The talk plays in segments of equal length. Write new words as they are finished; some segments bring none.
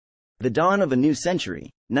The dawn of a new century,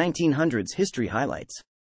 1900s history highlights.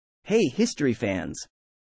 Hey history fans!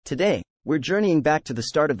 Today, we're journeying back to the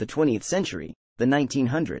start of the 20th century, the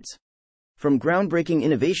 1900s. From groundbreaking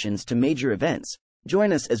innovations to major events,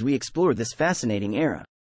 join us as we explore this fascinating era.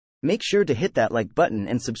 Make sure to hit that like button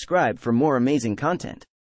and subscribe for more amazing content.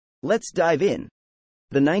 Let's dive in.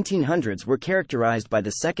 The 1900s were characterized by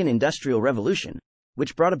the Second Industrial Revolution,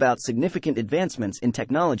 which brought about significant advancements in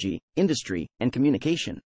technology, industry, and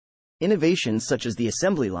communication. Innovations such as the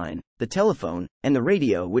assembly line, the telephone, and the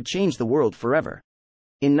radio would change the world forever.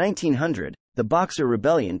 In 1900, the Boxer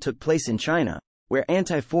Rebellion took place in China, where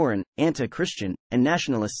anti-foreign, anti-Christian, and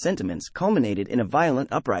nationalist sentiments culminated in a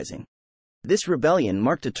violent uprising. This rebellion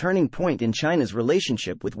marked a turning point in China's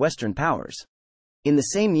relationship with Western powers. In the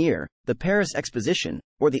same year, the Paris Exposition,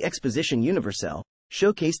 or the Exposition Universelle,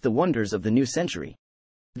 showcased the wonders of the new century.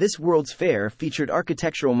 This World's Fair featured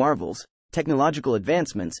architectural marvels, technological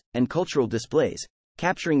advancements, and cultural displays,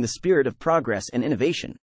 capturing the spirit of progress and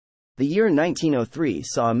innovation. The year 1903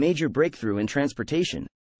 saw a major breakthrough in transportation,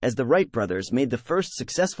 as the Wright brothers made the first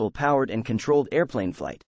successful powered and controlled airplane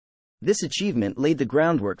flight. This achievement laid the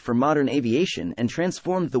groundwork for modern aviation and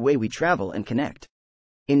transformed the way we travel and connect.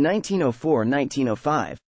 In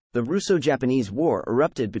 1904-1905, the Russo-Japanese War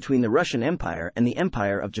erupted between the Russian Empire and the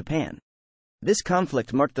Empire of Japan. This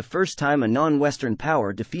conflict marked the first time a non-Western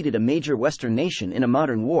power defeated a major Western nation in a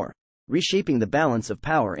modern war, reshaping the balance of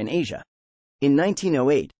power in Asia. In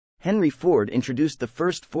 1908, Henry Ford introduced the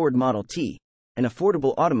first Ford Model T, an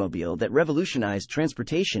affordable automobile that revolutionized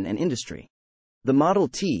transportation and industry. The Model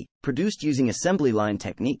T, produced using assembly line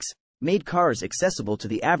techniques, made cars accessible to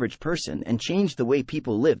the average person and changed the way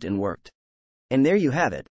people lived and worked. And there you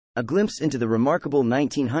have it, a glimpse into the remarkable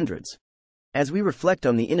 1900s. As we reflect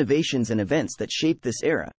on the innovations and events that shaped this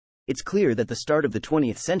era, it's clear that the start of the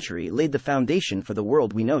 20th century laid the foundation for the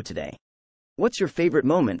world we know today. What's your favorite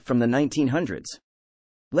moment from the 1900s?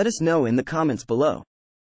 Let us know in the comments below.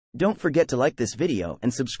 Don't forget to like this video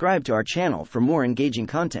and subscribe to our channel for more engaging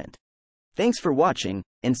content. Thanks for watching,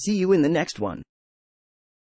 and see you in the next one.